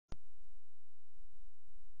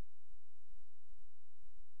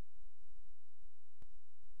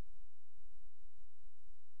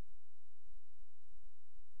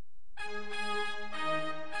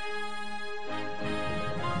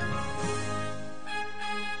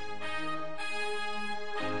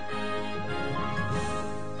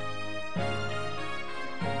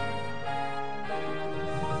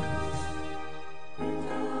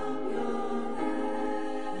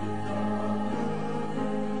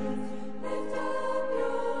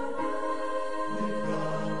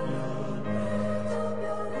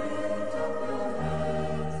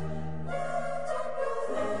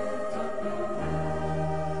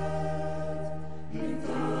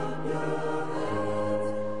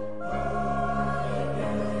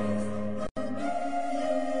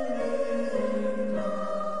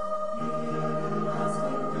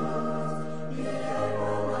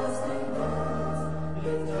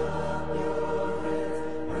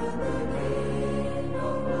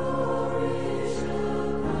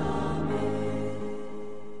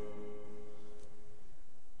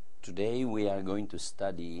are going to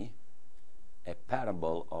study a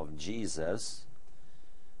parable of Jesus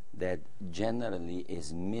that generally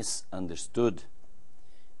is misunderstood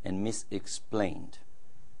and misexplained.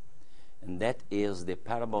 And that is the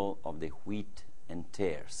parable of the wheat and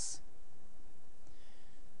tares.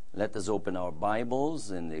 Let us open our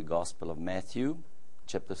Bibles in the Gospel of Matthew,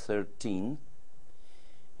 chapter 13,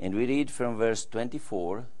 and we read from verse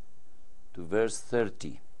 24 to verse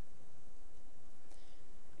 30.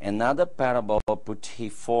 Another parable put he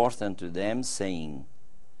forth unto them, saying,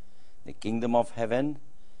 The kingdom of heaven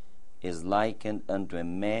is likened unto a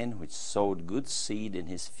man which sowed good seed in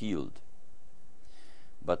his field.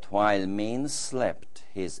 But while men slept,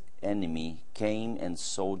 his enemy came and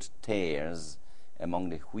sowed tares among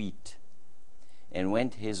the wheat, and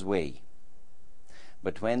went his way.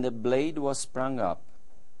 But when the blade was sprung up,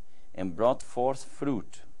 and brought forth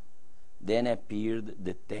fruit, then appeared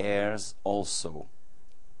the tares also.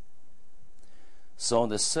 So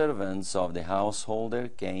the servants of the householder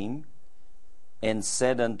came, and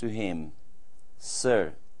said unto him,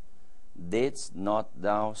 Sir, didst not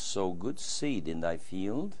thou sow good seed in thy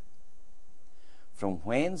field? From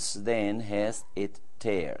whence then hath it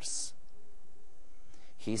tares?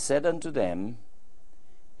 He said unto them,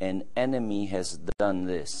 An enemy has done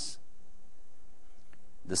this.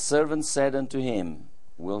 The servant said unto him,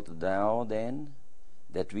 Wilt thou then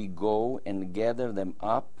that we go and gather them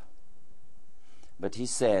up? But he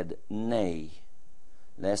said, Nay,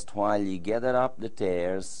 lest while ye gather up the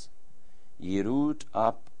tares, ye root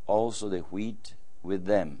up also the wheat with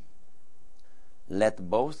them. Let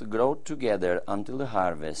both grow together until the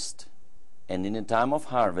harvest, and in the time of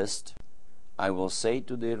harvest I will say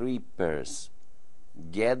to the reapers,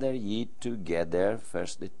 Gather ye together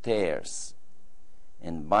first the tares,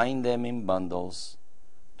 and bind them in bundles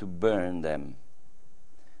to burn them,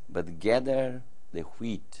 but gather the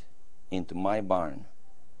wheat into my barn.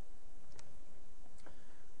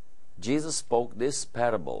 Jesus spoke this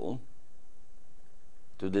parable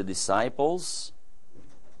to the disciples,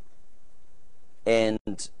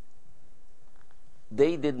 and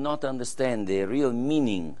they did not understand the real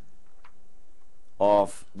meaning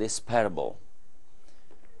of this parable.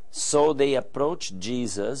 So they approached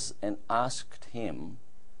Jesus and asked him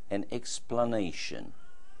an explanation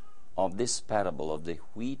of this parable of the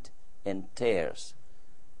wheat and tares.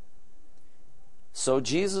 So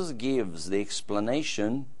Jesus gives the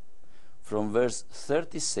explanation from verse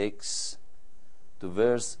 36 to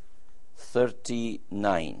verse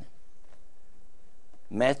 39.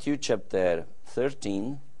 Matthew chapter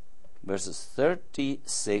 13, verses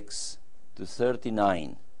 36 to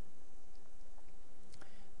 39.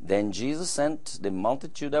 Then Jesus sent the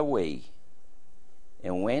multitude away,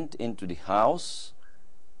 and went into the house,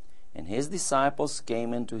 and his disciples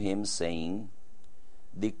came unto him, saying,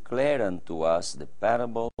 Declare unto us the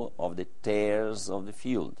parable of the tares of the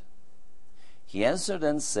field. He answered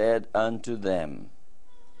and said unto them,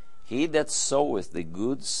 He that soweth the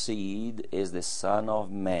good seed is the Son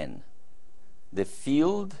of Man. The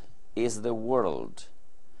field is the world.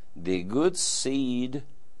 The good seed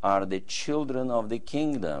are the children of the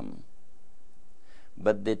kingdom.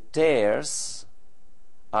 But the tares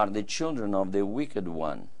are the children of the wicked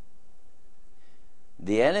one.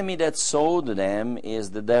 The enemy that sowed them is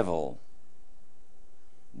the devil.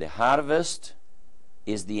 The harvest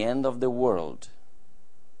is the end of the world,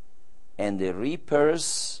 and the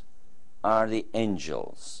reapers are the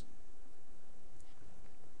angels.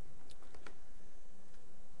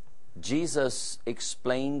 Jesus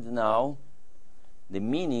explained now the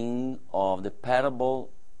meaning of the parable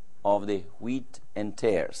of the wheat and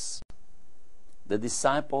tares. The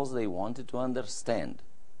disciples, they wanted to understand.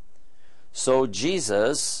 So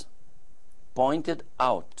Jesus pointed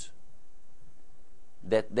out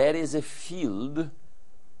that there is a field,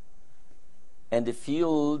 and the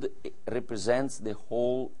field represents the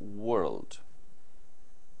whole world.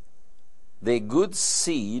 The good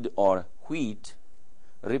seed or wheat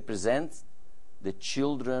represents the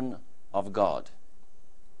children of God.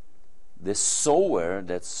 The sower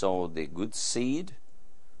that sowed the good seed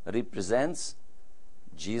represents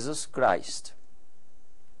Jesus Christ.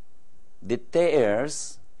 The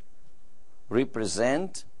tares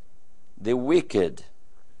represent the wicked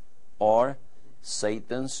or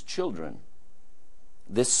Satan's children.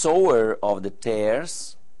 The sower of the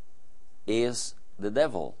tares is the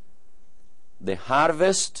devil. The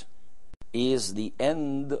harvest is the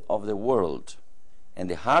end of the world, and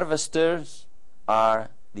the harvesters are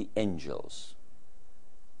the angels.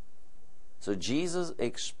 So Jesus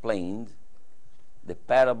explained the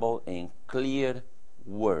parable in clear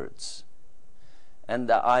words. And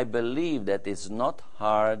I believe that it's not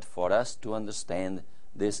hard for us to understand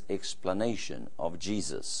this explanation of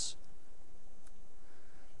Jesus.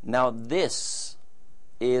 Now, this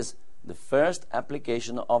is the first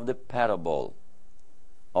application of the parable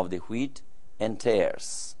of the wheat and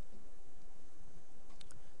tares.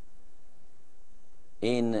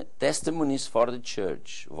 In Testimonies for the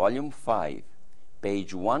Church, Volume 5,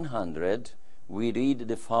 page 100, we read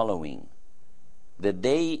the following: "The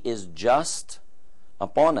day is just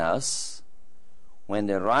upon us, when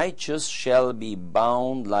the righteous shall be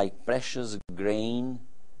bound like precious grain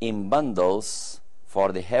in bundles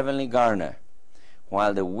for the heavenly garner,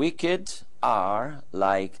 while the wicked are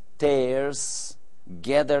like tares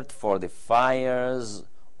gathered for the fires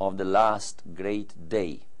of the last great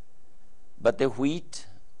day. But the wheat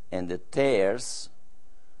and the tares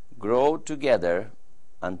grow together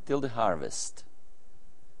until the harvest.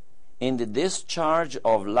 In the discharge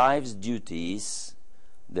of life's duties,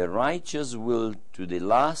 the righteous will to the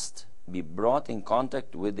last be brought in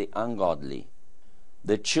contact with the ungodly.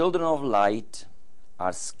 The children of light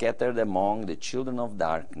are scattered among the children of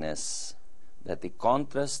darkness, that the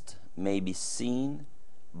contrast may be seen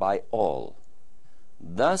by all.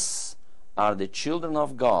 Thus are the children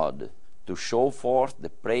of God to show forth the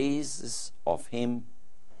praises of Him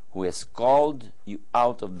who has called you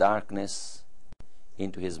out of darkness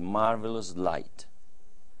into His marvelous light."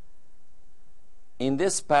 In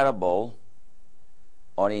this parable,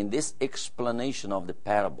 or in this explanation of the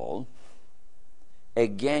parable,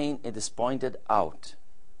 again it is pointed out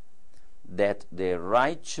that the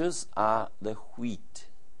righteous are the wheat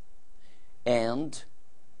and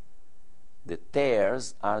the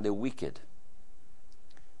tares are the wicked.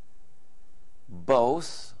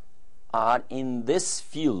 Both are in this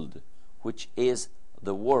field, which is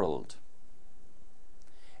the world,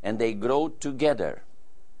 and they grow together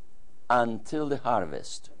until the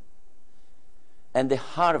harvest. And the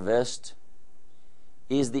harvest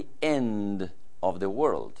is the end of the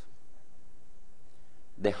world.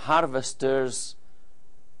 The harvesters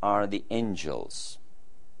are the angels.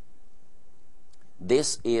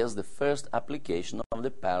 This is the first application of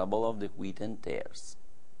the parable of the wheat and tares.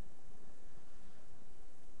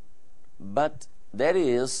 But there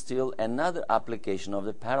is still another application of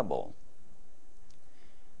the parable.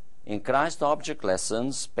 In Christ Object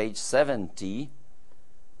Lessons, page 70,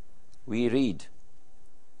 we read,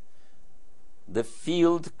 "The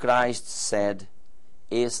field," Christ said,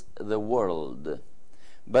 "is the world."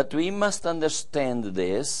 But we must understand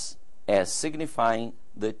this as signifying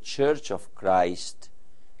the Church of Christ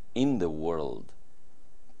in the world.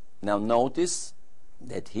 Now notice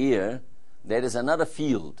that here there is another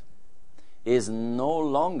field. It is no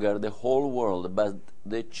longer the whole world, but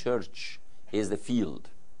the church is the field.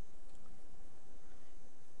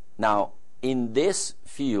 Now, in this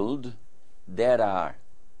field, there are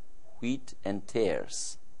wheat and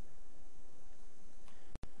tares.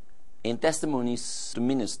 In Testimonies to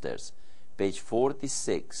Ministers, page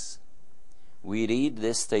 46, we read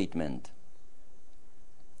this statement: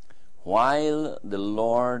 "While the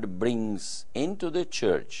Lord brings into the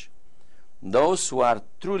church those who are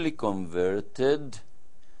truly converted,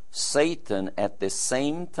 Satan at the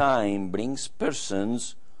same time brings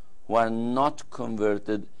persons who are not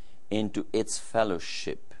converted into its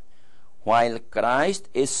fellowship. While Christ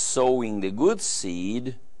is sowing the good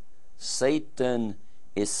seed, Satan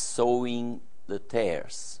is sowing the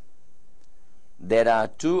tares. There are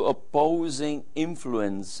two opposing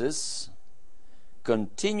influences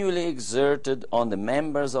continually exerted on the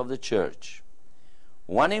members of the church.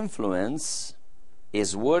 One influence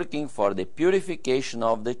is working for the purification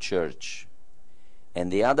of the church, and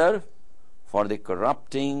the other for the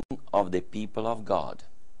corrupting of the people of God."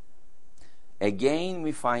 Again,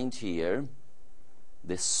 we find here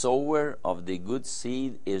the sower of the good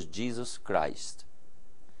seed is Jesus Christ.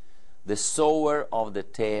 The sower of the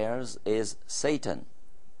tares is Satan.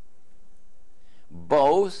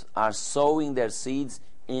 Both are sowing their seeds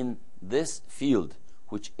in this field,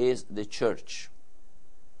 which is the church.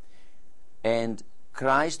 And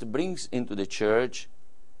Christ brings into the church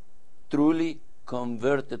truly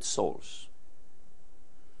converted souls.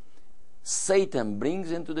 Satan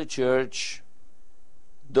brings into the church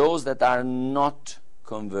those that are not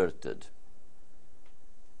converted.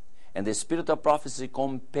 And the spirit of prophecy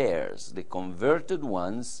compares the converted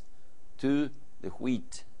ones to the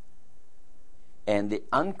wheat, and the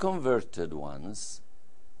unconverted ones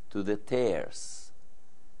to the tares.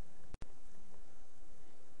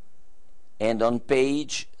 And on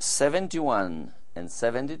page 71 and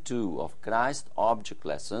 72 of Christ Object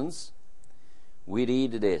Lessons, we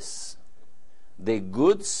read this: "The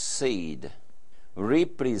good seed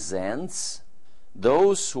represents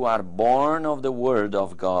those who are born of the Word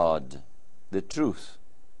of God, the truth.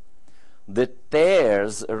 The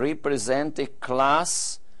tares represent a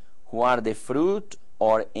class who are the fruit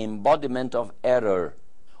or embodiment of error,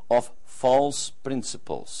 of false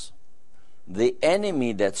principles. The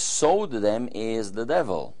enemy that sowed them is the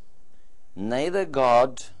devil. Neither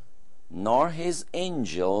God nor his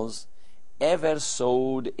angels ever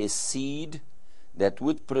sowed a seed that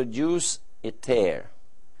would produce a tare.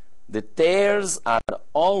 The tares are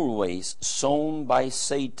always sown by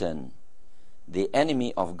Satan, the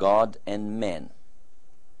enemy of God and men.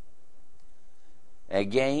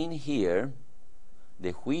 Again here,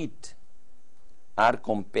 the wheat are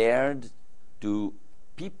compared to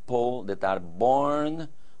people that are born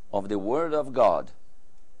of the Word of God.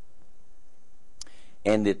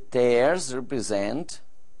 And the tares represent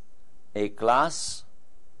a class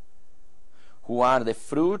who are the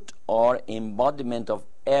fruit or embodiment of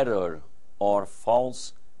error or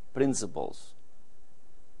false principles.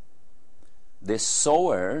 The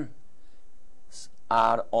sowers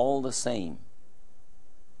are all the same.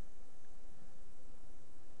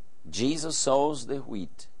 Jesus sows the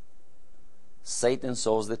wheat. Satan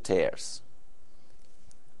sows the tares.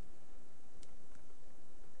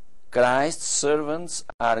 Christ's servants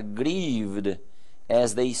are grieved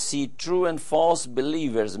as they see true and false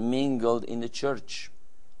believers mingled in the church.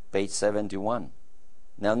 Page 71.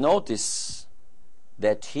 Now notice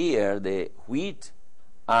that here the wheat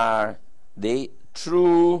are the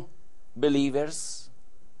true believers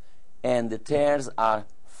and the tares are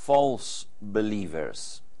false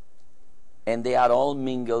believers. And they are all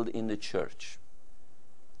mingled in the church.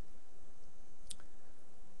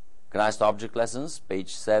 Christ Object Lessons,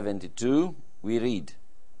 page 72, we read,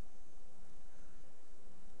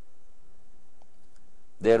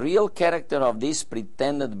 the real character of these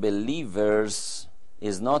pretended believers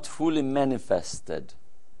is not fully manifested.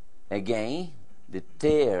 Again, the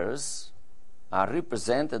tares are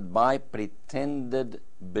represented by pretended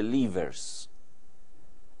believers.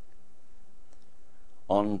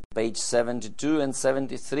 On page 72 and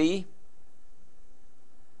 73,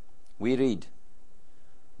 we read,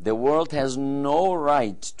 the world has no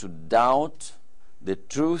right to doubt the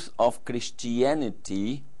truth of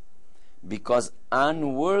Christianity because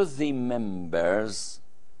unworthy members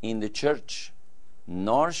in the church,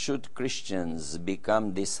 nor should Christians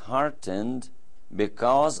become disheartened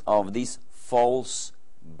because of these false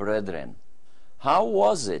brethren. How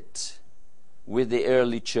was it with the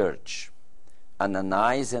early church?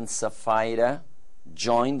 Ananias and Sapphira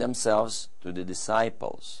joined themselves to the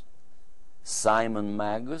disciples. Simon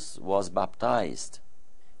Magus was baptized.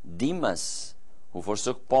 Demas, who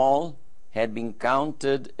forsook Paul, had been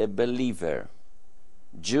counted a believer.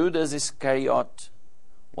 Judas Iscariot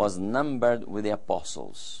was numbered with the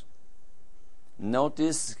apostles.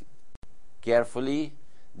 Notice carefully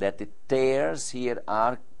that the tares here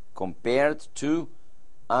are compared to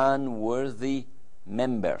unworthy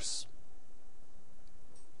members.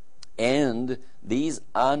 And these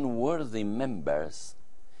unworthy members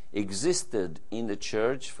existed in the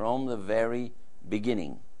church from the very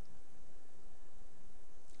beginning.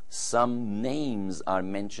 Some names are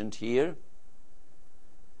mentioned here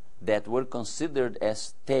that were considered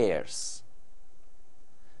as tares.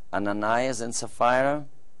 Ananias and Sapphira,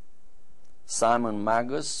 Simon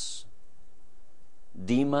Magus,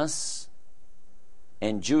 Demas,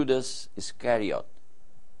 and Judas Iscariot.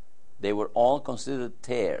 They were all considered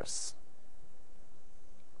tares.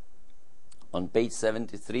 On page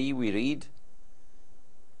 73 we read,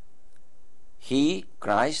 He,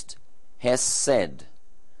 Christ, has said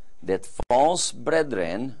that false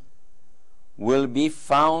brethren will be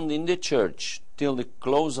found in the church till the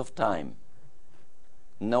close of time.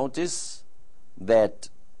 Notice that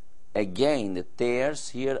again the tares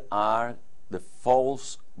here are the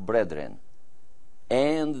false brethren,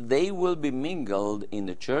 and they will be mingled in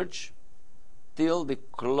the church till the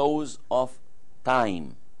close of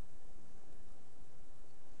time.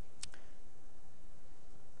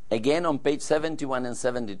 Again on page 71 and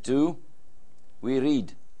 72 we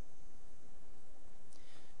read,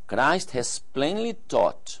 Christ has plainly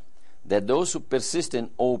taught that those who persist in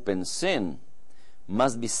open sin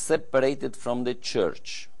must be separated from the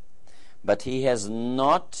church, but he has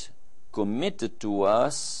not committed to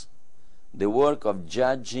us the work of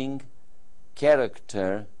judging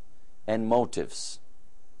character and motives.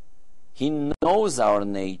 He knows our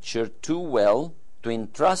nature too well to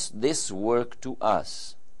entrust this work to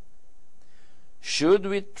us. Should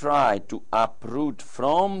we try to uproot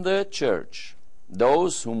from the church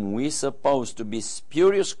those whom we suppose to be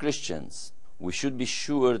spurious Christians, we should be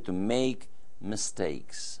sure to make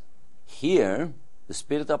mistakes. Here, the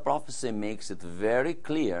Spirit of prophecy makes it very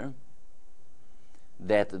clear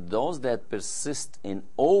that those that persist in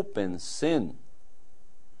open sin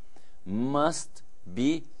must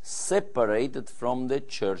be separated from the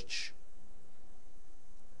church.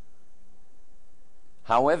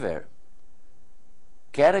 However,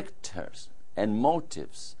 characters and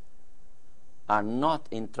motives are not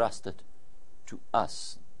entrusted to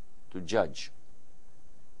us to judge.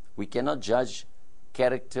 We cannot judge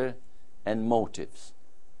character and motives.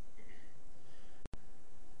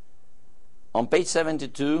 On page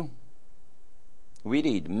 72, we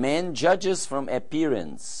read, "Man judges from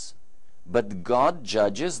appearance, but God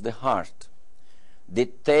judges the heart. The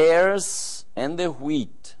tares and the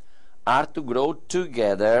wheat are to grow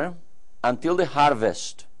together until the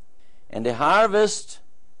harvest. And the harvest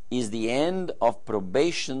is the end of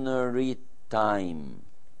probationary time."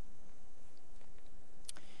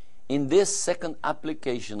 In this second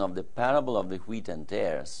application of the parable of the wheat and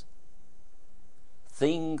tares,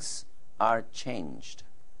 things are changed.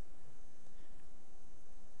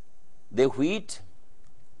 The wheat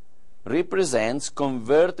represents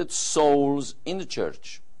converted souls in the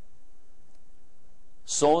church,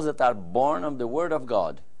 souls that are born of the Word of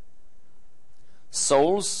God,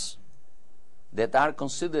 souls that are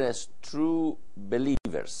considered as true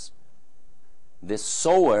believers. The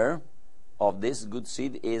sower of this good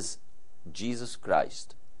seed is Jesus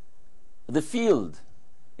Christ. The field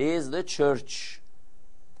is the church.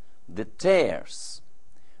 The tares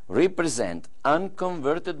represent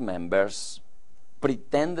unconverted members,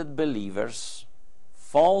 pretended believers,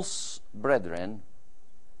 false brethren,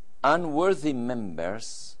 unworthy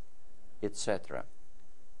members, etc.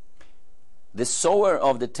 The sower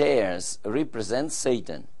of the tares represents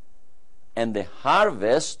Satan, and the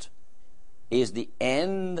harvest is the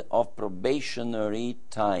end of probationary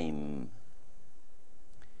time.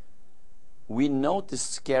 We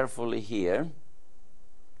notice carefully here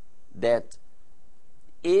that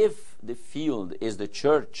if the field is the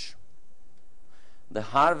church, the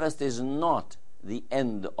harvest is not the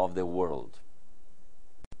end of the world,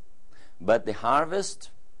 but the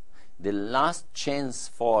harvest, the last chance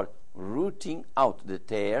for rooting out the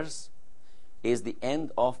tares, is the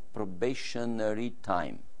end of probationary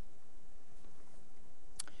time.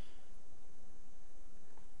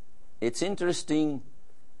 It's interesting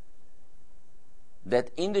that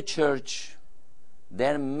in the church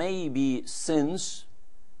there may be sins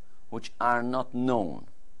which are not known.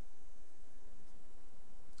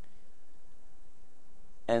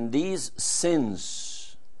 And these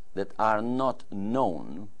sins that are not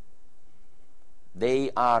known, they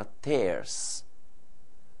are tares.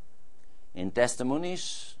 In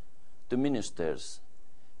Testimonies to Ministers,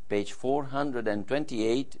 page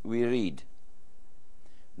 428, we read,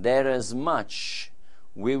 "There is much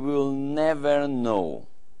we will never know,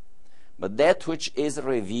 but that which is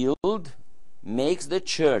revealed makes the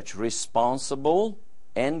church responsible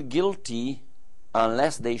and guilty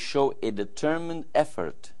unless they show a determined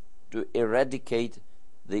effort to eradicate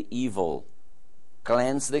the evil.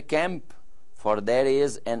 Cleanse the camp, for there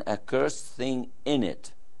is an accursed thing in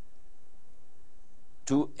it."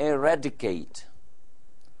 To eradicate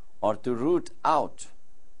or to root out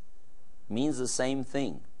means the same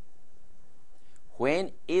thing.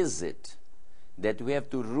 When is it that we have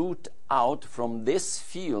to root out from this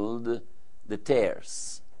field the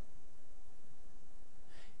tares?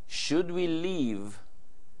 Should we leave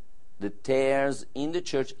the tares in the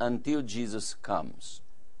church until Jesus comes?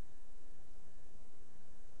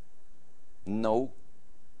 No.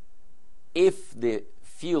 If the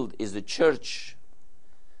field is the church,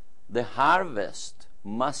 the harvest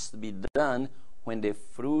must be done when the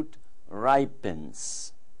fruit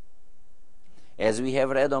ripens. As we have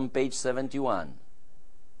read on page 71,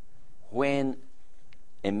 when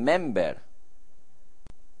a member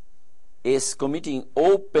is committing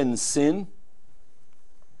open sin,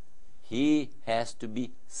 he has to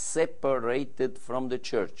be separated from the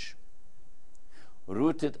church,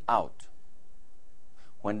 rooted out,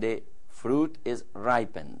 when the fruit is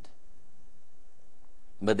ripened.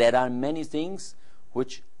 But there are many things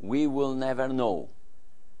which we will never know.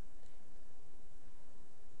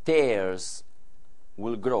 Tares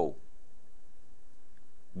will grow,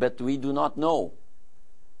 but we do not know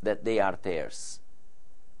that they are tares.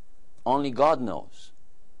 Only God knows.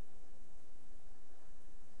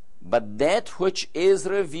 But that which is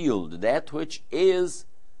revealed, that which is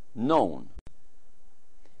known,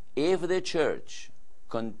 if the church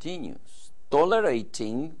continues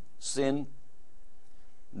tolerating sin,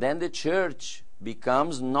 then the church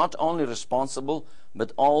becomes not only responsible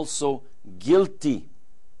but also guilty.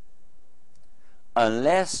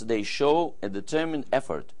 unless they show a determined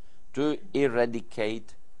effort to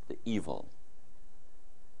eradicate the evil.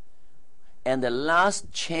 And the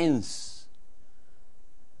last chance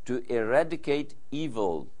to eradicate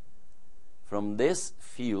evil from this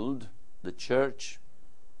field, the church,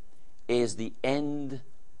 is the end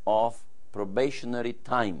of probationary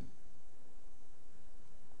time.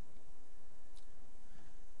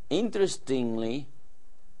 Interestingly,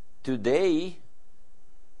 today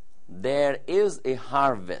there is a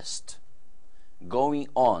harvest going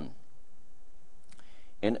on.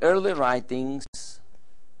 In early writings,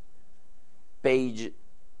 page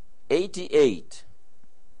 88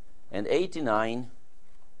 and 89,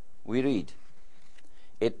 we read,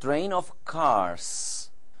 "A train of cars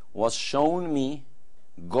was shown me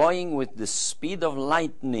going with the speed of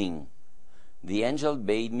lightning. The angel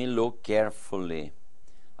bade me look carefully.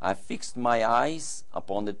 I fixed my eyes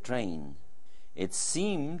upon the train. It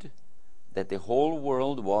seemed that the whole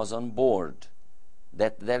world was on board,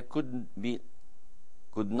 that there could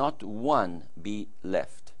not one be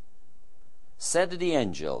left. Said the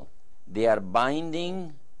angel, they are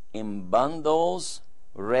binding in bundles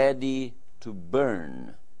ready to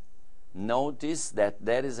burn." Notice that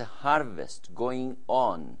there is a harvest going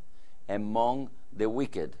on among the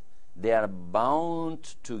wicked. They are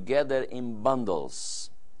bound together in bundles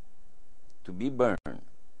to be burned.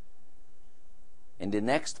 In the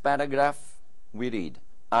next paragraph we read,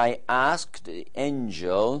 "I asked the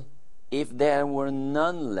angel if there were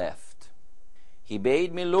none left. He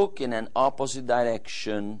bade me look in an opposite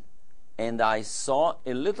direction, and I saw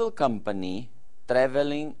a little company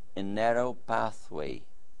traveling a narrow pathway.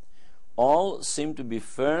 All seemed to be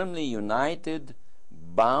firmly united,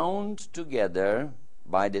 bound together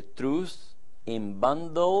by the truth in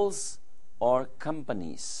bundles or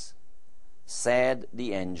companies. Said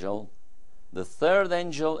the angel, the third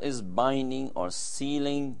angel is binding or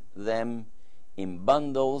sealing them in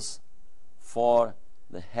bundles for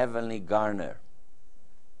the heavenly garner."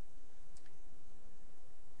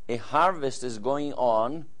 A harvest is going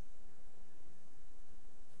on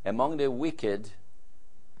among the wicked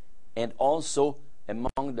and also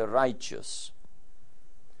among the righteous.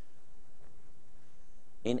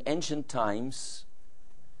 In ancient times,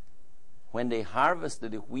 when they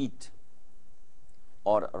harvested the wheat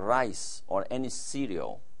or rice or any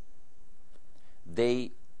cereal,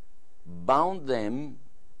 they bound them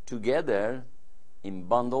together in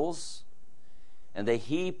bundles and they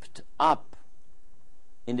heaped up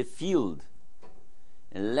in the field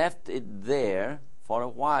and left it there for a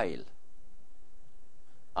while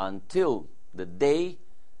until the day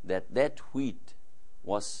that that wheat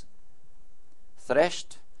was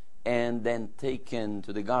threshed and then taken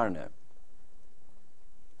to the garner.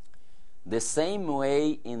 The same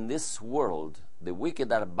way in this world, the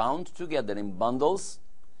wicked are bound together in bundles,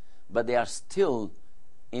 but they are still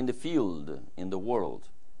in the field, in the world.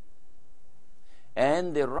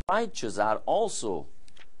 And the righteous are also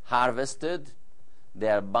harvested, they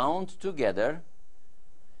are bound together,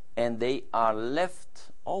 and they are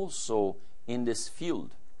left also in this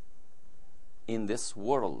field, in this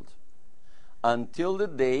world, until the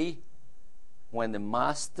day when the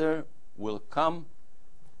master will come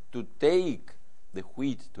to take the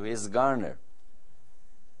wheat to his garner.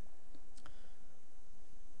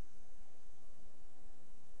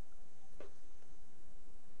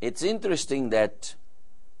 It's interesting that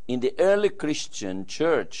in the early Christian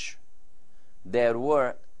church there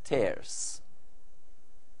were tares.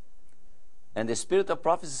 And the spirit of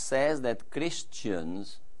prophecy says that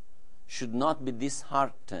Christians should not be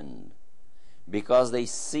disheartened because they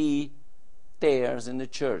see tares in the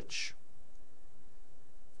church.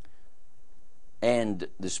 And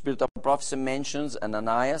the spirit of prophecy mentions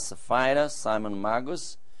Ananias, Sapphira, Simon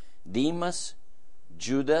Magus, Demas,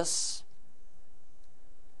 Judas,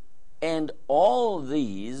 and all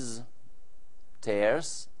these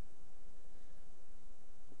tares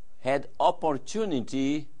had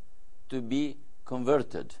opportunity to be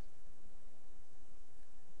converted.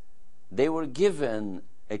 They were given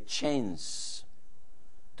a chance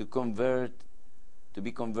to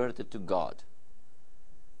be converted to God.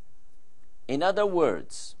 In other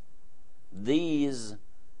words, these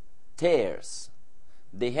tares,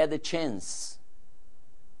 they had a chance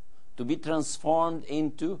to be transformed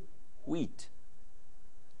into wheat.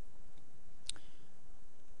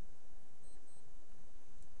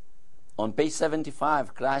 On page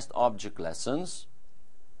 75, Christ Object Lessons,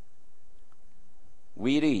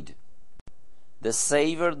 we read, "The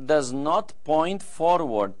Savior does not point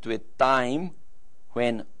forward to a time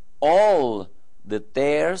when all the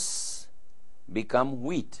tares become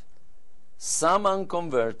wheat. Some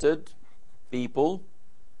unconverted people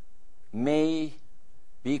may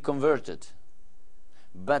be converted.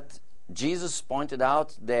 But Jesus pointed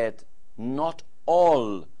out that not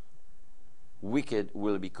all wicked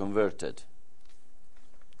will be converted.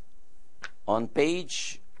 On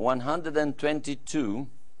page 122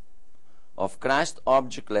 of Christ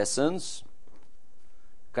Object Lessons,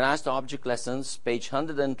 page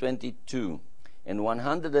 122 and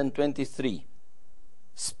 123,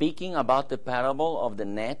 speaking about the parable of the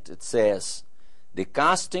net, it says, "The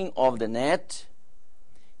casting of the net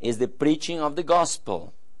is the preaching of the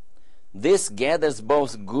gospel. This gathers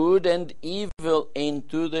both good and evil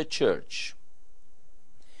into the church.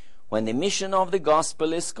 When the mission of the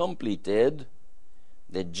gospel is completed,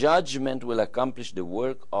 the judgment will accomplish the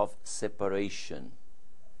work of separation."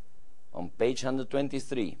 On page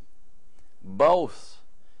 123, both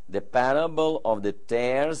the parable of the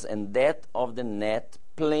tares and that of the net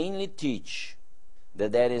plainly teach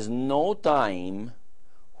that there is no time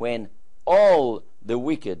when all the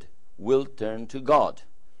wicked will turn to God.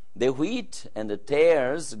 The wheat and the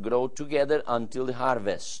tares grow together until the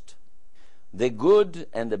harvest. The good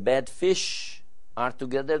and the bad fish are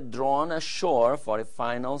together drawn ashore for a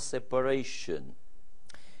final separation.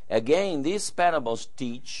 Again, these parables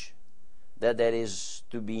teach that there is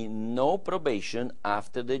to be no probation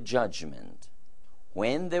after the judgment.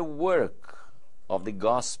 When the work of the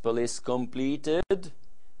gospel is completed,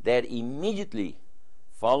 there immediately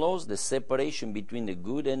follows the separation between the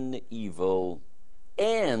good and the evil,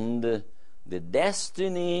 and the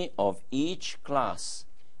destiny of each class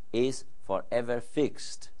is forever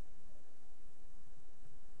fixed.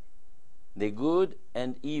 The good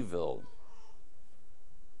and evil,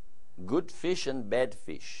 good fish and bad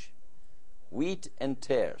fish, wheat and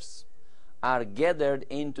tares, are gathered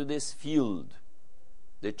into this field,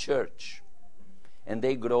 the church, and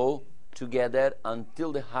they grow together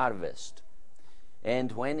until the harvest.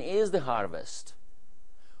 And when is the harvest?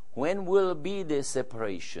 When will be the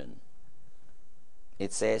separation?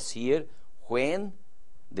 It says here, when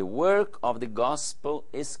the work of the gospel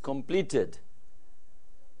is completed,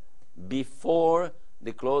 before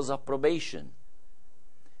the close of probation.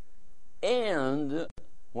 And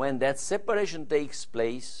when that separation takes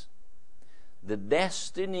place, the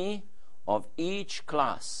destiny of each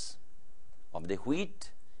class, of the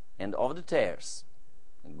wheat and of the tares,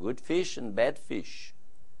 good fish and bad fish,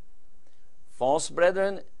 false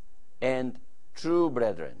brethren and true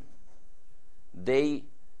brethren, their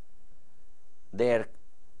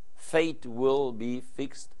fate will be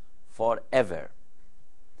fixed forever.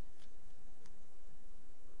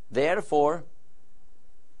 Therefore,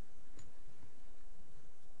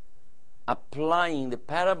 applying the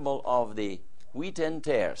parable of the wheat and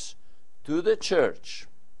tares to the church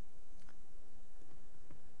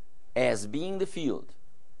as being the field,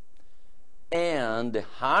 and the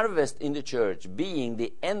harvest in the church being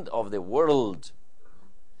the end of the world,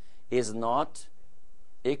 is not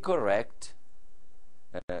a correct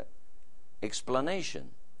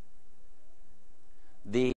explanation.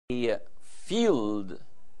 The field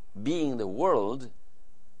being the world,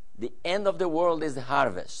 the end of the world is the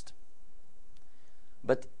harvest.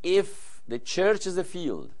 But if the church is a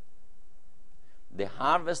field, the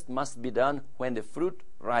harvest must be done when the fruit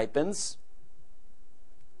ripens,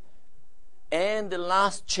 and the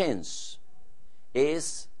last chance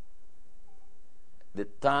is the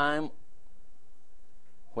time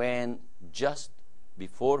when just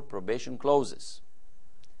before probation closes,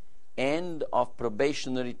 end of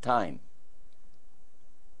probationary time.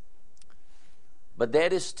 But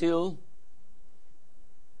there is still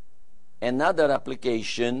another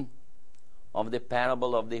application of the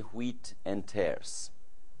parable of the wheat and tares.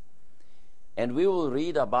 And we will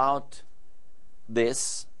read about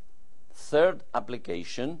this third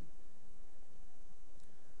application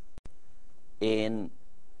in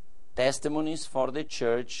Testimonies for the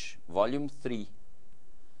Church, Volume 3,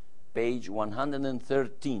 page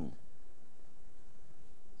 113.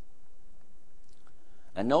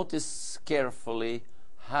 And notice carefully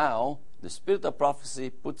how the Spirit of Prophecy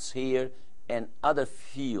puts here another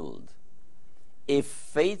field. If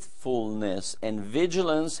faithfulness and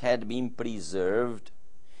vigilance had been preserved,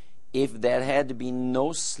 if there had been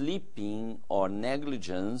no sleeping or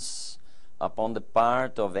negligence upon the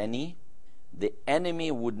part of any, the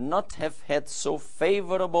enemy would not have had so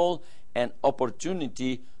favorable an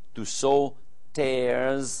opportunity to sow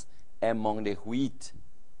tares among the wheat.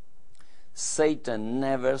 Satan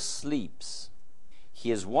never sleeps.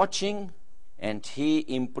 He is watching, and he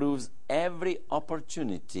improves every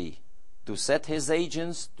opportunity to set his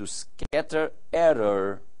agents to scatter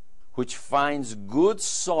error, which finds good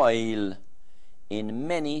soil in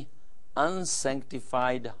many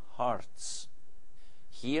unsanctified hearts.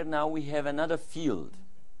 Here now we have another field,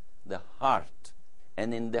 the heart.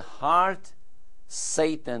 And in the heart,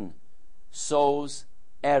 Satan sows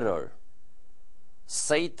error.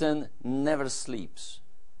 Satan never sleeps.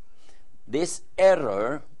 This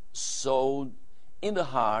error sowed in the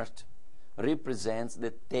heart represents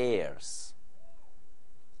the tares.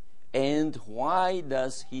 And why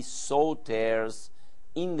does he sow tares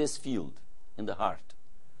in this field, in the heart?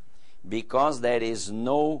 Because there is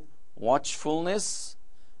no watchfulness,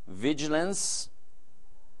 vigilance,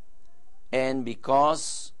 and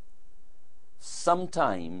because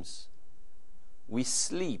sometimes we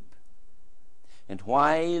sleep. And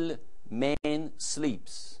while man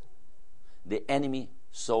sleeps, the enemy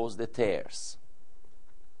sows the tares.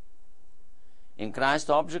 In Christ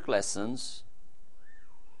Object Lessons,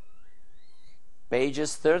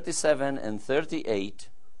 pages 37 and 38,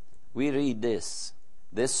 we read this: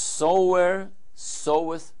 "The sower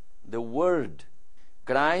soweth the word."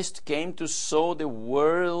 Christ came to sow the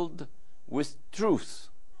world with truth.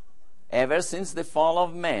 Ever since the fall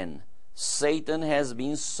of man, Satan has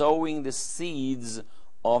been sowing the seeds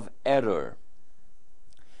of error.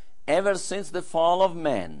 Ever since the fall of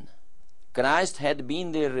man, Christ had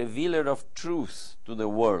been the revealer of truth to the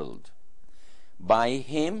world. By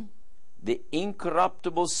him, the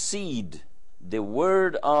incorruptible seed, the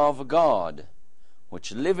Word of God,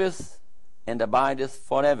 which liveth and abideth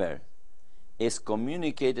forever, is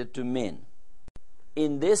communicated to men.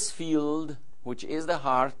 In this field, which is the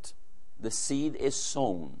heart, the seed is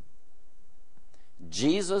sown.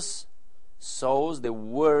 Jesus sows the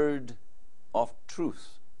word of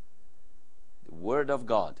truth, the Word of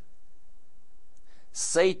God.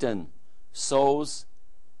 Satan sows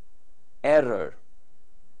error.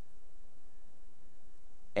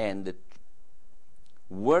 And the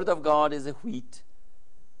Word of God is the wheat.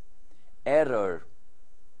 Error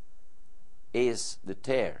is the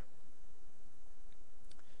tare.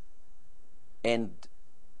 And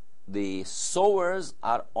the sowers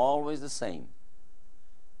are always the same.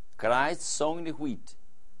 Christ sowing the wheat,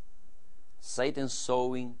 Satan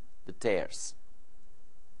sowing the tares.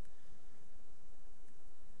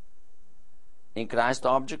 In Christ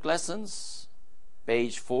Object Lessons,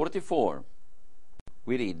 page 44,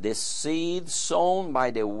 we read, "The seed sown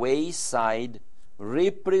by the wayside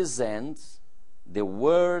represents the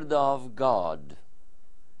Word of God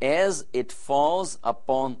as it falls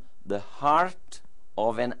upon the heart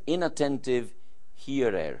of an inattentive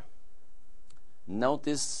hearer."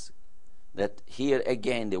 Notice that here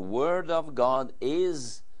again the Word of God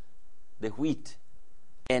is the wheat,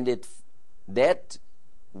 and that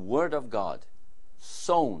Word of God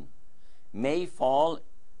sown may fall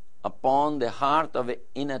upon the heart of an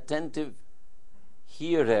inattentive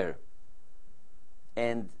hearer,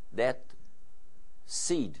 and that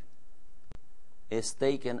seed is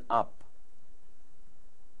taken up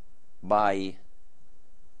by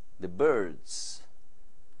the birds,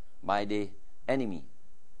 by the enemy,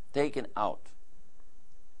 taken out.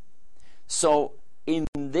 So in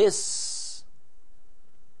this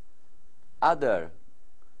other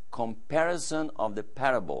comparison of the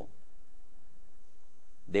parable,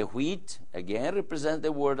 the wheat again represents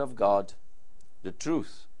the Word of God, the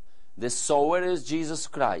truth. The sower is Jesus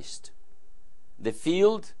Christ. The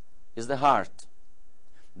field is the heart.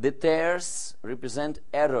 The tares represent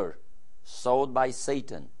error sowed by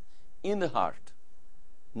Satan in the heart.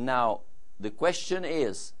 Now, the question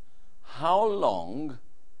is, how long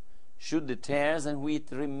should the tares and wheat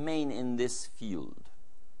remain in this field?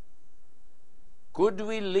 Could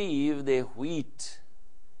we leave the wheat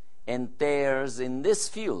and tares in this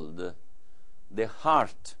field, the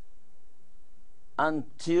heart,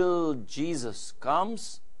 until Jesus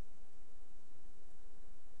comes?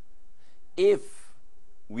 If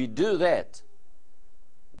we do that,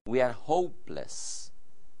 we are hopeless.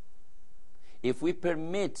 If we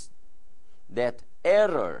permit that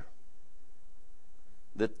error,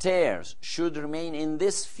 the tares, should remain in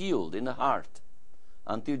this field, in the heart,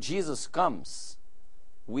 until Jesus comes,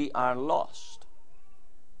 we are lost.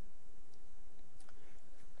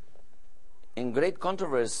 In Great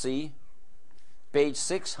Controversy, page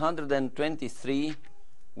 623,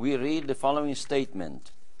 we read the following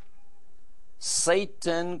statement: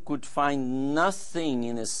 "Satan could find nothing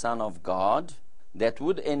in the Son of God that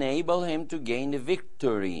would enable him to gain the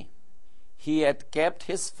victory. He had kept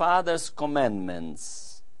his Father's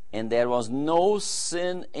commandments, and there was no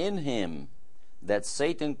sin in him that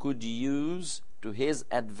Satan could use to his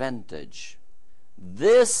advantage.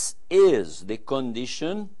 This is the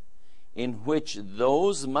condition in which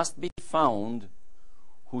those must be found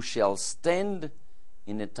who shall stand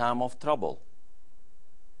in a time of trouble.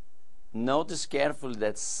 Notice carefully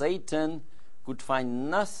that Satan could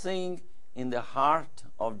find nothing in the heart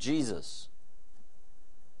of Jesus.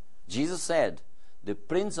 Jesus said, "The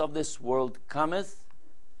prince of this world cometh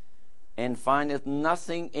and findeth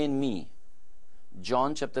nothing in me."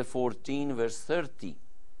 John chapter 14 verse 30.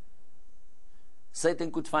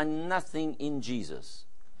 Satan could find nothing in Jesus.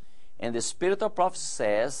 And the spirit of prophecy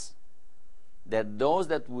says that those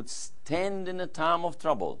that would stand in a time of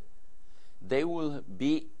trouble, they will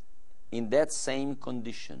be in that same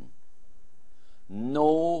condition.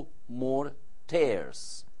 No more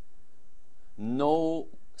tares, no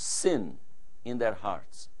sin in their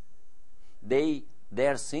hearts.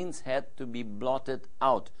 Their sins had to be blotted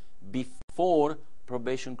out before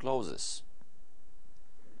probation closes.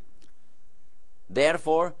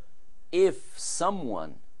 Therefore, if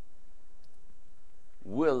someone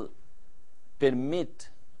will permit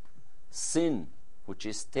sin, which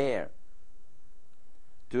is tare,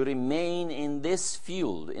 to remain in this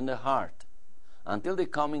field in the heart until the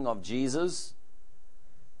coming of Jesus,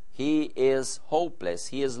 he is hopeless,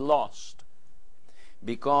 he is lost.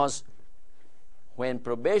 Because when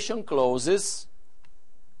probation closes,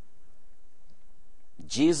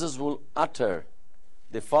 Jesus will utter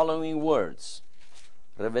the following words.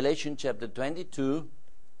 Revelation chapter 22,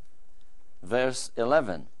 verse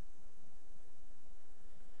 11.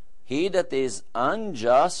 "He that is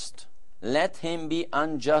unjust, let him be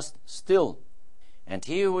unjust still. And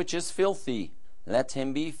he which is filthy, let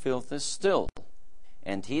him be filthy still.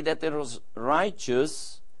 And he that is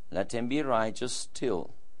righteous, let him be righteous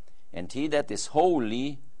still. And he that is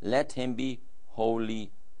holy, let him be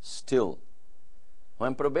holy still."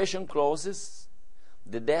 When probation closes,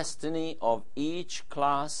 the destiny of each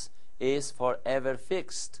class is forever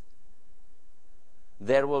fixed.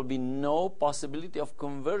 There will be no possibility of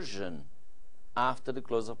conversion after the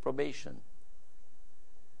close of probation.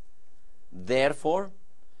 Therefore,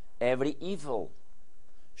 every evil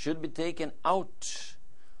should be taken out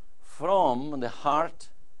from the heart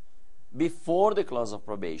before the close of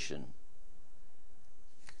probation.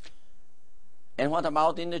 And what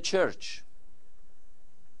about in the church?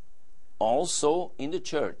 Also in the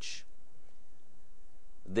church,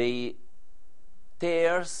 the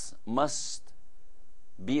tares must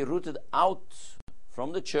be rooted out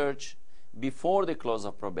from the church before the close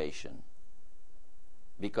of probation,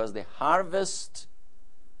 because the harvest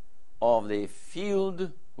of the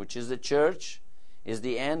field, which is the church, is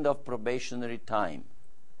the end of probationary time.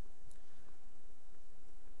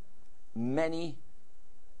 Many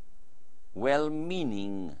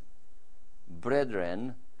well-meaning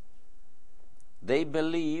brethren, they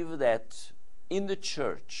believe that in the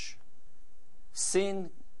church sin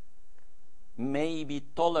may be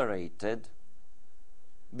tolerated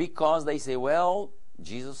because they say, well,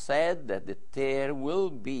 Jesus said that the tare will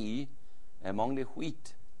be among the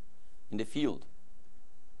wheat in the field.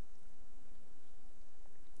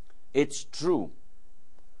 It's true.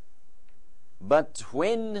 But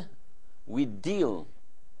when we deal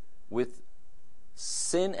with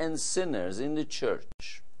sin and sinners in the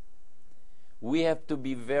church, we have to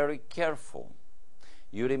be very careful.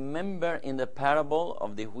 You remember in the parable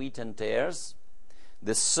of the wheat and tares,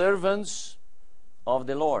 the servants of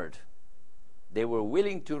the Lord, they were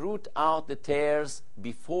willing to root out the tares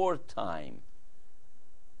before time.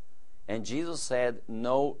 And Jesus said,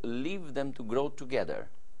 no, leave them to grow together.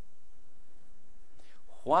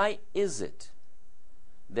 Why is it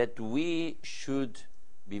that we should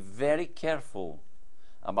be very careful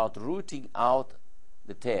about rooting out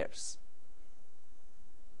the tares?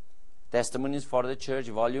 Testimonies for the Church,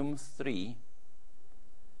 volume 3,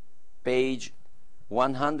 page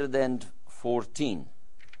 114.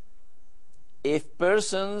 If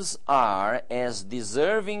persons are as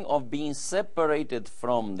deserving of being separated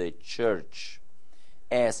from the church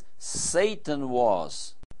as Satan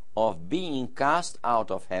was of being cast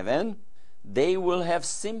out of heaven, they will have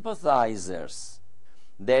sympathizers.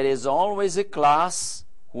 There is always a class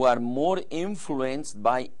who are more influenced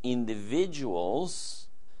by individuals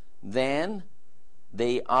than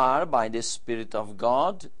they are by the Spirit of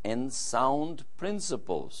God and sound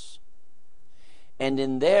principles. And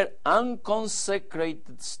in their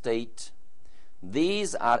unconsecrated state,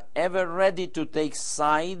 these are ever ready to take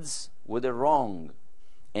sides with the wrong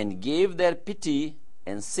and give their pity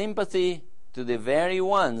and sympathy to the very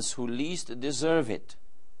ones who least deserve it.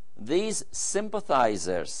 These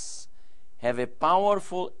sympathizers have a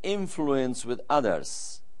powerful influence with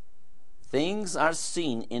others. Things are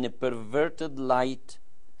seen in a perverted light,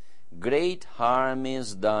 great harm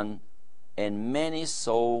is done, and many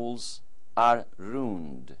souls are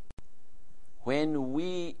ruined. when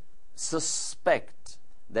we suspect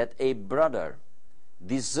that a brother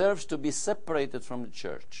deserves to be separated from the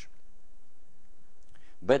church,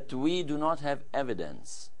 but we do not have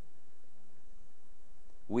evidence,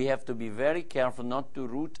 we have to be very careful not to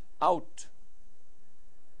root out,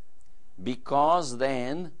 because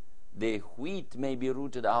then the wheat may be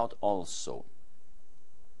rooted out also.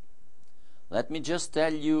 Let me just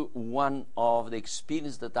tell you one of the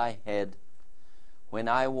experiences that I had when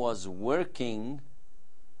I was working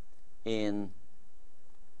in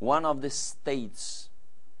one of the states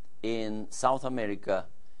in South America,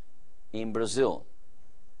 in Brazil.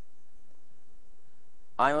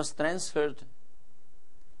 I was transferred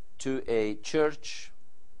to a church,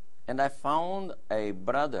 and I found a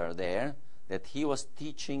brother there that he was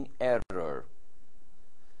teaching error.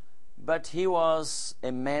 But he was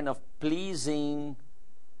a man of pleasing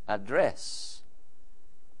address.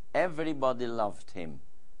 Everybody loved him.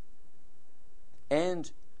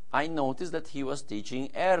 And I noticed that he was teaching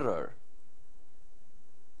error.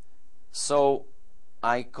 So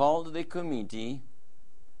I called the committee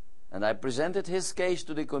and I presented his case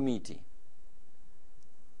to the committee.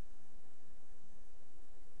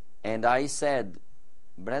 And I said,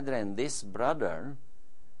 brethren, this brother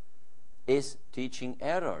is teaching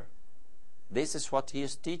error. This is what he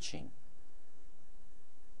is teaching.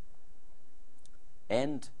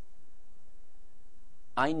 And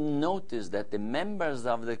I noticed that the members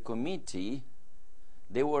of the committee,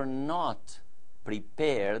 they were not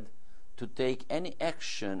prepared to take any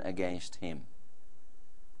action against him.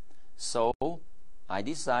 So I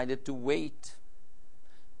decided to wait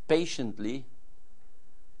patiently,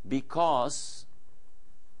 because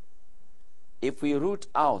if we root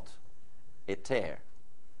out a tare,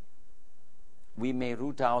 we may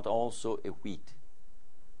root out also a wheat.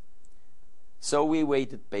 So we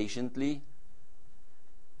waited patiently,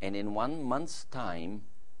 and in 1 month's time,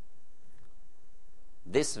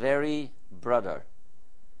 this very brother,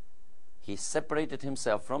 he separated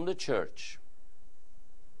himself from the church,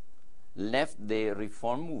 left the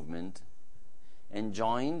Reform movement, and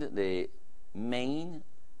joined the main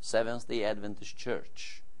Seventh-day Adventist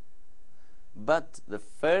Church. But the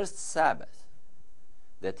first Sabbath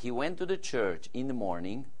that he went to the church in the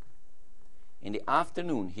morning, in the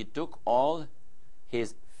afternoon he took all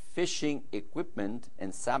his fishing equipment,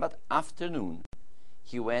 and Sabbath afternoon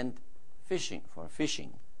he went fishing.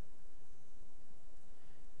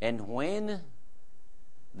 And when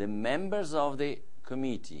the members of the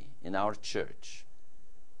committee in our church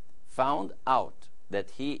found out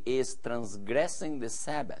that he is transgressing the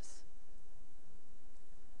Sabbath,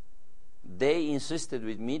 they insisted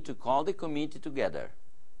with me to call the committee together.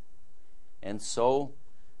 And so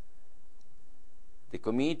the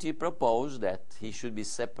committee proposed that he should be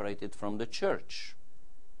separated from the church.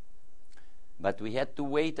 But we had to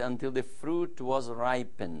wait until the fruit was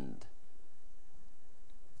ripened.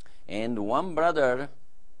 And one brother,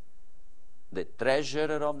 the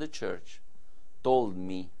treasurer of the church, told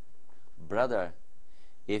me, brother,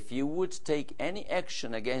 if you would take any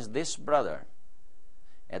action against this brother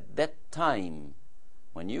at that time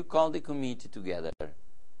when you called the committee together,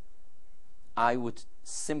 I would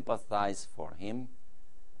sympathize for him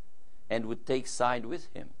and would take side with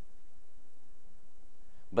him.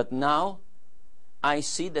 But now I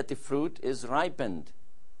see that the fruit is ripened,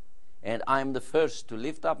 and I am the first to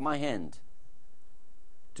lift up my hand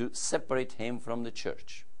to separate him from the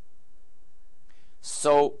church.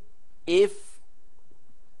 So if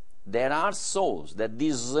there are souls that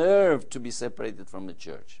deserve to be separated from the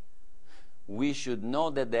church, we should know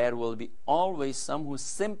that there will be always some who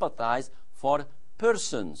sympathize for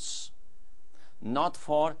persons, not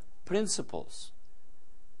for principles.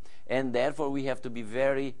 And therefore we have to be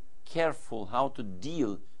very careful how to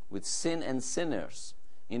deal with sin and sinners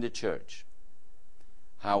in the church.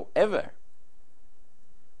 However,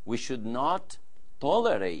 we should not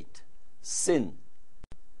tolerate sin.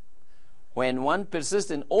 When one persists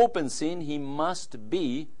in open sin, he must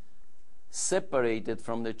be separated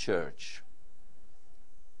from the church.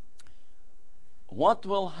 What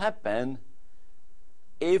will happen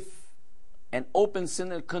if an open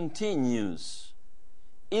sinner continues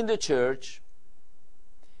in the church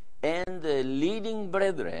and the leading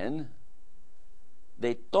brethren,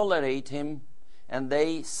 they tolerate him and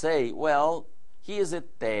they say, well, he is a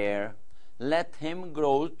tare, let him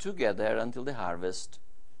grow together until the harvest?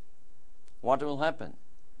 What will happen?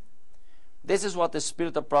 This is what the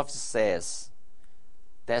Spirit of Prophecy says.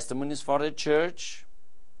 Testimonies for the Church,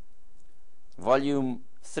 Volume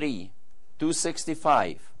 3,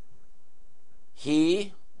 265.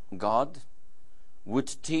 He, God, would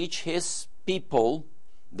teach His people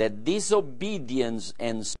that disobedience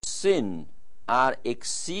and sin are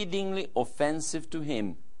exceedingly offensive to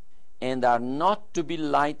him and are not to be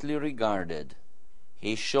lightly regarded.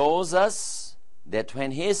 He shows us that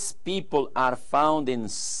when his people are found in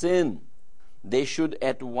sin, they should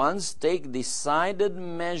at once take decided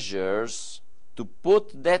measures to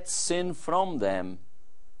put that sin from them,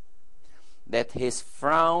 that his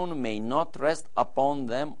frown may not rest upon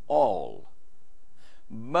them all.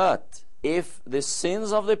 But if the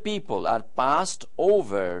sins of the people are passed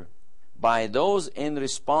over by those in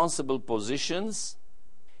responsible positions,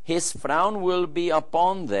 his frown will be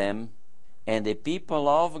upon them, and the people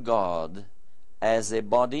of God as a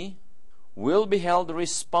body will be held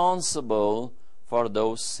responsible for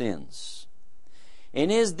those sins. In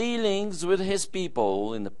his dealings with his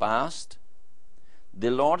people in the past, the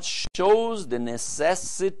Lord shows the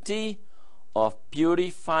necessity of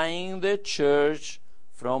purifying the church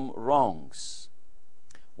from wrongs.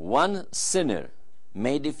 One sinner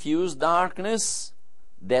may diffuse darkness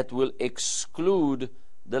that will exclude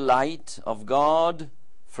the light of God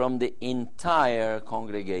from the entire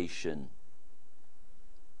congregation.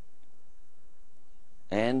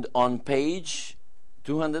 And on page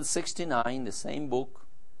 269, the same book,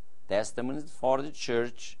 Testament for the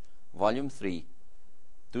Church, Volume 3,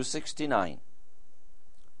 269,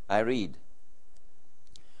 I read,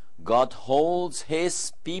 God holds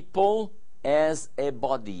his people as a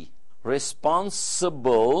body,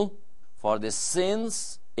 responsible for the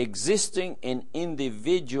sins existing in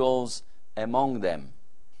individuals among them.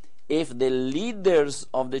 If the leaders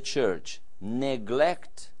of the church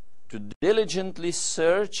neglect to diligently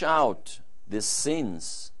search out the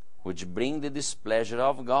sins which bring the displeasure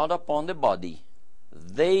of God upon the body,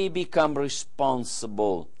 they become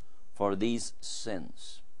responsible for these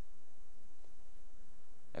sins.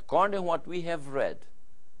 According to what we have read,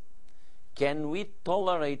 can we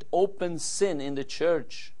tolerate open sin in the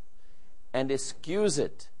church and excuse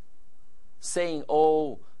it, saying,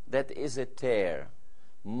 oh, that is a tare,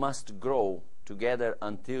 must grow together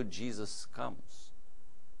until Jesus comes?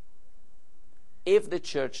 If the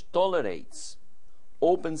church tolerates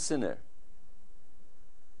open sinner,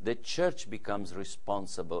 the church becomes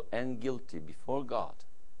responsible and guilty before God.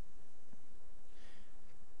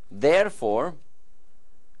 Therefore,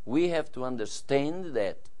 we have to understand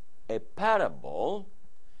that a parable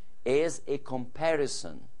is a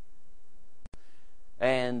comparison.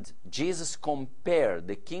 And Jesus compared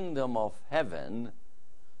the kingdom of heaven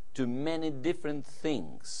to many different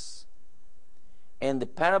things. And the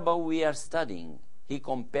parable we are studying, he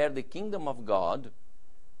compared the kingdom of God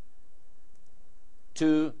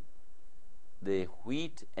to the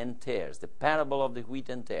wheat and tares, the parable of the wheat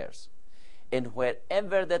and tares. And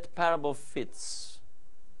wherever that parable fits,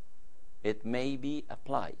 it may be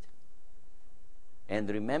applied. And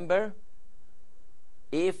remember,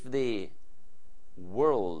 if the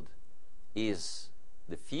world is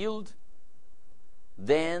the field,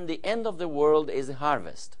 then the end of the world is the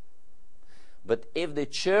harvest. But if the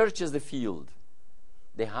church is the field,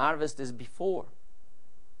 the harvest is before.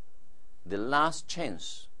 The last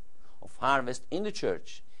chance of harvest in the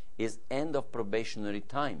church is end of probationary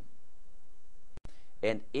time.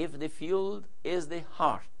 And if the field is the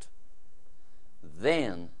heart,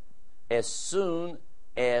 then as soon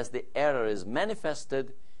as the error is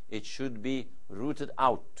manifested, it should be rooted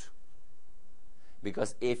out.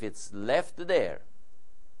 Because if it's left there,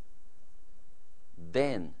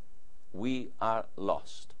 then we are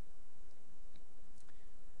lost.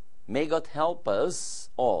 May God help us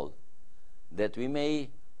all that we may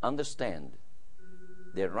understand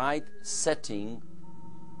the right setting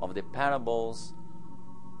of the parables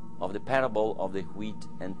of the parable of the wheat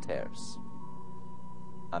and tares.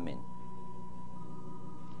 Amen.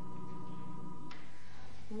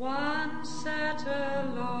 One sat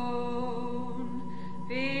alone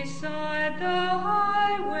beside the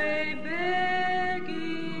highway begging.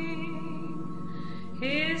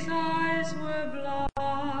 His eyes were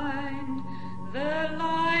blind, the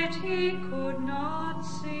light he could not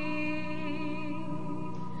see.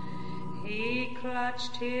 He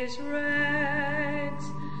clutched his rags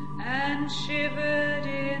and shivered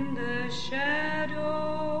in the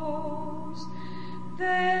shadows.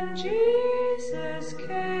 Then Jesus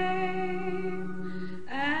came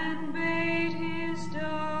and bade his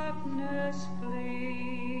darkness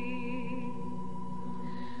flee.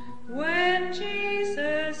 When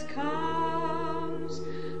Jesus comes,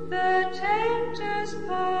 the tempter's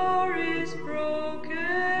power is broken.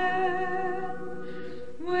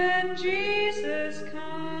 When Jesus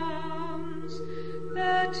comes,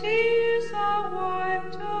 the tears are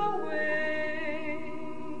wiped away.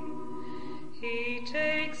 He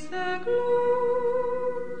takes the glory